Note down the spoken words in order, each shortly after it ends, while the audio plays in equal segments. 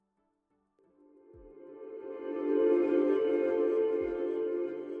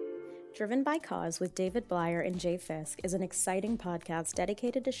Driven by Cause with David Blyer and Jay Fisk is an exciting podcast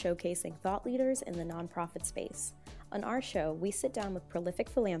dedicated to showcasing thought leaders in the nonprofit space. On our show, we sit down with prolific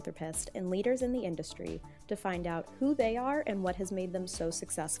philanthropists and leaders in the industry to find out who they are and what has made them so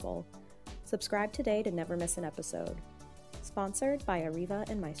successful. Subscribe today to never miss an episode. Sponsored by Arriva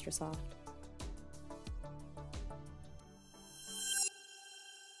and Microsoft.